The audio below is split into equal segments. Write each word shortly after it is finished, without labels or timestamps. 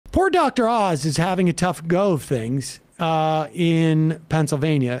Poor Dr. Oz is having a tough go of things in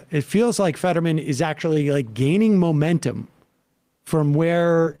Pennsylvania. It feels like Fetterman is actually like gaining momentum from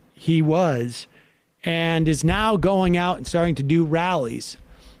where he was and is now going out and starting to do rallies.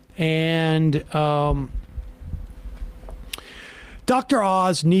 And Dr.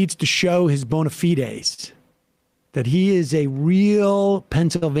 Oz needs to show his bona fides that he is a real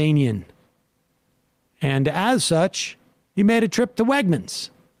Pennsylvanian. And as such, he made a trip to Wegmans.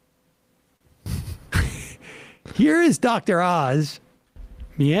 Here is Dr. Oz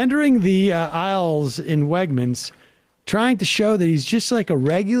meandering the aisles in Wegmans, trying to show that he's just like a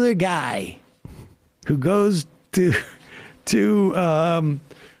regular guy who goes to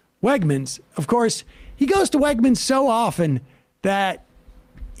Wegmans. Of course, he goes to Wegmans so often that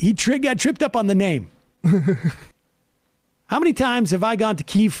he got tripped up on the name. How many times have I gone to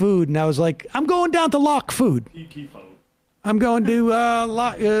Key Food and I was like, I'm going down to Lock Food. I'm going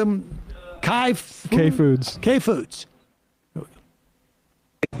to K Foods. K Foods.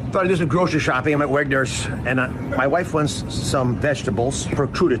 Thought I'd do some grocery shopping. I'm at Wegner's, and my wife wants some vegetables for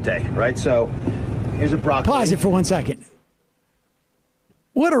crudité, right? So here's a broccoli. Pause it for 1 second.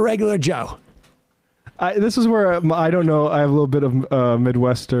 What a regular Joe. This is where I don't know. I have a little bit of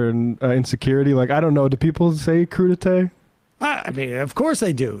Midwestern insecurity. Like, I don't know. Do people say crudité? I mean, of course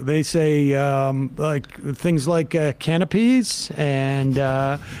they do. They say like things like canopies and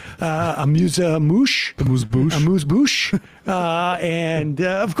amuse-bouche, and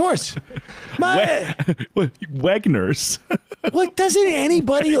of course, Wegner's. Like, doesn't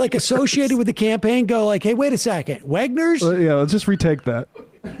anybody like associated with the campaign go like, "Hey, wait a second, Wegner's"? Yeah, let's just retake that.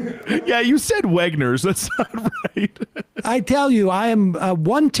 Yeah, you said Wegner's. That's not right. I tell you, I am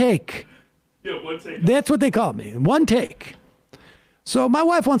one take. Yeah, one take. That's what they call me. One take. So my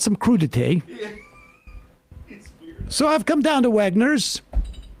wife wants some crudité. It's weird. So I've come down to Wegner's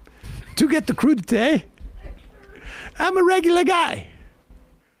to get the crudité. I'm a regular guy.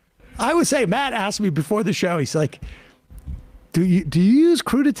 I would say, Matt asked me before the show, he's like, do you use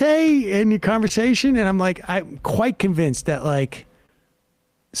crudité in your conversation? And I'm like, I'm quite convinced that like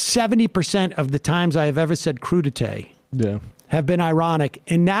 70% of the times I have ever said crudité have been ironic.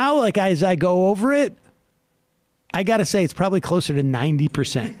 And now, like, as I go over it, I got to say it's probably closer to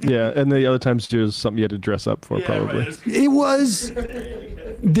 90%. Yeah, and the other times too is something you had to dress up for, probably. Right. It was,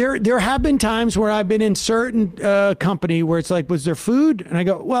 there have been times where I've been in certain company where it's like, was there food? And I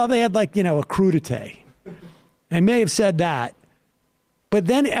go, well, they had like, a crudité. I may have said that. But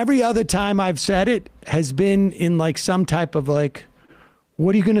then every other time I've said it has been in like some type of like,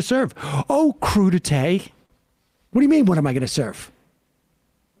 what are you going to serve? Oh, crudité. What do you mean, what am I going to serve?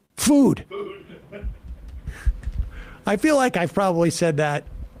 Food. I feel like I've probably said that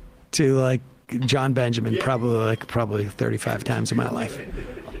to like John Benjamin probably 35 times in my life.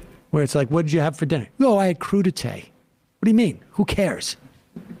 Where it's like, what did you have for dinner? Oh, I had crudité. What do you mean? Who cares?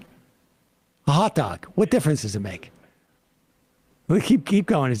 A hot dog. What difference does it make? Well, keep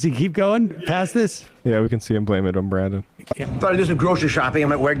going. Does he keep going past this? Yeah, we can see him blame it on Brandon. Yeah. Thought I'd do some grocery shopping.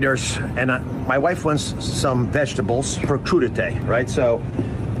 I'm at Wegner's, and my wife wants some vegetables for crudité, right? So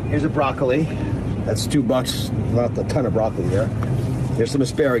here's a broccoli. That's $2. Not a ton of broccoli there. Here's some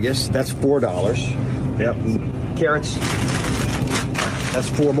asparagus. That's $4. Yep. And carrots. That's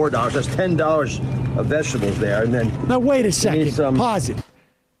 $4 more. That's $10 of vegetables there. And then now wait a second. Pause it.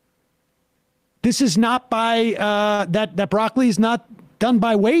 This is not by that broccoli is not done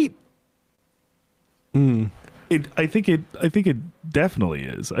by weight. I think it definitely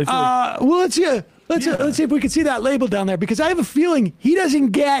is. I feel well, let's see if we can see that label down there, because I have a feeling he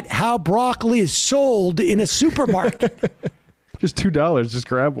doesn't get how broccoli is sold in a supermarket. Just $2. Just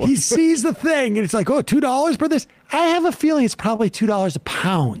grab one. He sees the thing and it's like, oh, $2 for this. I have a feeling it's probably $2 a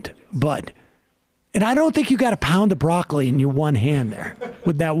pound, bud. And I don't think you got a pound of broccoli in your one hand there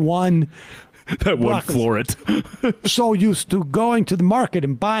with that one. That one floret. So used to going to the market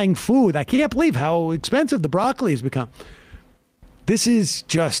and buying food. I can't believe how expensive the broccoli has become. This is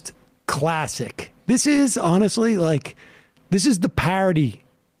just classic. This is honestly like, this is the parody.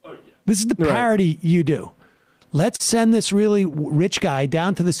 This is the parody you do. Let's send this really rich guy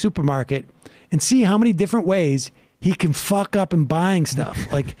down to the supermarket and see how many different ways he can fuck up in buying stuff.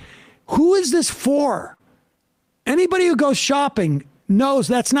 Like, who is this for? Anybody who goes shopping knows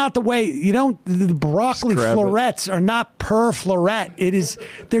that's not the way. You don't, the broccoli florets are not per floret.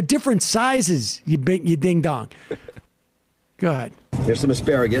 They're different sizes, you ding dong. Go ahead. Here's some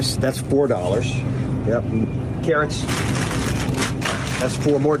asparagus. That's $4. Yep. And carrots. That's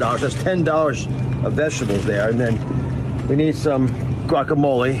 $4 more. That's $10 of vegetables there. And then we need some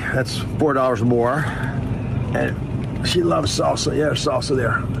guacamole. That's $4 more. And She loves salsa. Yeah, salsa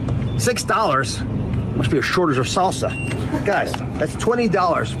there. $6? Must be a shortage of salsa. Guys, that's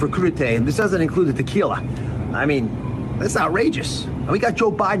 $20 for crudité, and this doesn't include the tequila. I mean, that's outrageous. And we got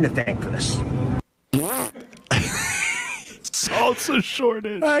Joe Biden to thank for this. Salsa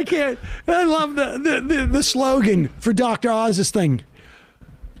shortage. I can't. I love the slogan for Dr. Oz's thing.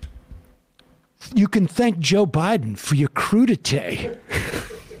 You can thank Joe Biden for your crudité.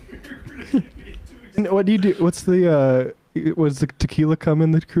 And what do you do? What's the was the tequila come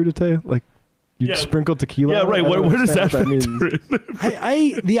in the crudité? Like you sprinkle tequila? Yeah, right. What does that mean?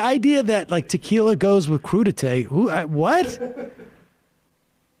 The idea that like tequila goes with crudité. What?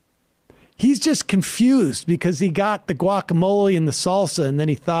 He's just confused because he got the guacamole and the salsa, and then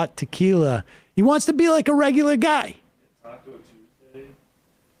he thought tequila. He wants to be like a regular guy.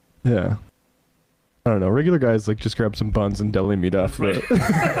 Yeah. I don't know. Regular guys like just grab some buns and deli meat off. Right.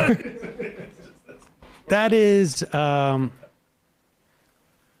 That is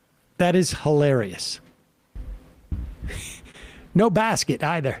hilarious. No basket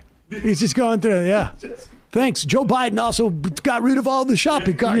either. He's just going through. Yeah. Thanks. Joe Biden also got rid of all the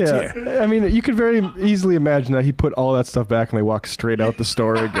shopping carts here. I mean, you could very easily imagine that he put all that stuff back and they walk straight out the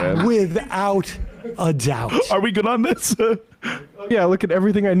store again. Without a doubt. Are we good on this? Yeah, look at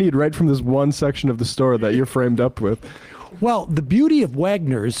everything I need right from this one section of the store that you're framed up with. Well, the beauty of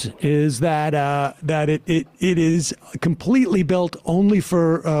Wegner's is that it is completely built only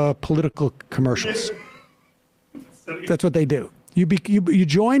for political commercials. That's what they do. You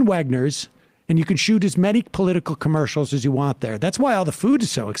join Wegner's, and you can shoot as many political commercials as you want there. That's why all the food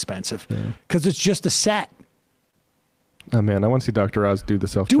is so expensive, because it's just a set. Oh, man, I want to see Dr. Oz do the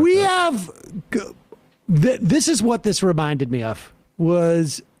self-checkout. Do we have... This is what this reminded me of,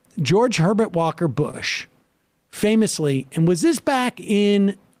 was George Herbert Walker Bush, famously, and was this back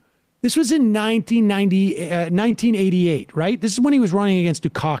in... This was in 1988, right? This is when he was running against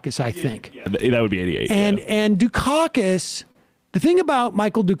Dukakis, I think. Yeah, that would be 88. And Dukakis, the thing about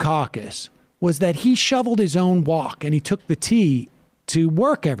Michael Dukakis was that he shoveled his own walk, and he took the T to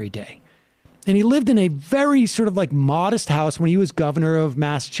work every day. And he lived in a very sort of like modest house when he was governor of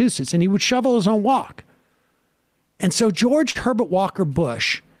Massachusetts, and he would shovel his own walk. And so George Herbert Walker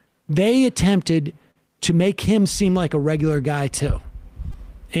Bush, they attempted to make him seem like a regular guy too.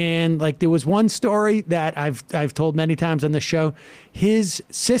 And like there was one story that I've told many times on the show. His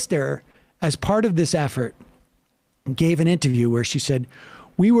sister, as part of this effort, gave an interview where she said,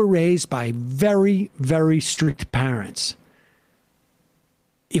 "We were raised by very, very strict parents.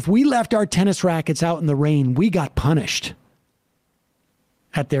 If we left our tennis rackets out in the rain, we got punished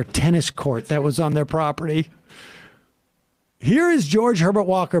at their tennis court that was on their property." Here is George Herbert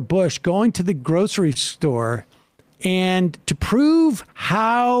Walker Bush going to the grocery store, and to prove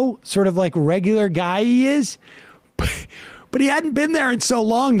how sort of like regular guy he is, but he hadn't been there in so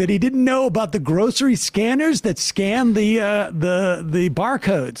long that he didn't know about the grocery scanners that scan the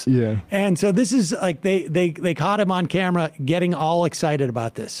barcodes. Yeah. And so this is like they caught him on camera getting all excited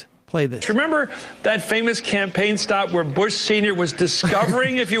about this. Play this. Remember that famous campaign stop where Bush Sr. was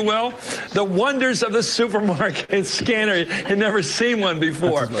discovering, if you will, the wonders of the supermarket scanner? He'd never seen one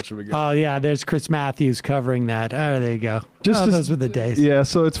before. Oh, yeah, there's Chris Matthews covering that. Oh, there you go. Those were the days. Yeah,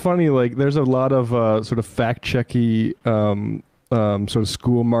 so it's funny, like, there's a lot of sort of fact-checky sort of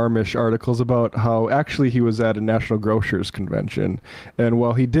school marmish articles about how actually he was at a National Grocers Convention, and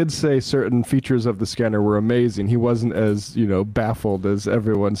while he did say certain features of the scanner were amazing, he wasn't as, you know, baffled as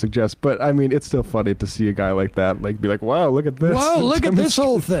everyone suggests. But I mean, it's still funny to see a guy like that, like, be like, wow, look at this. Wow, look at this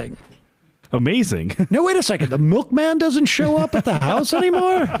whole thing. Amazing. No, wait a second. The milkman doesn't show up at the house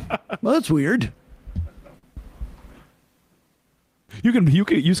anymore? Well, that's weird. You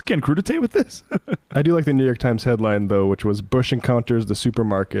scan crudité with this? I do like the New York Times headline, though, which was Bush encounters the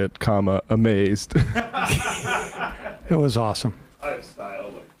supermarket, comma, amazed. It was awesome.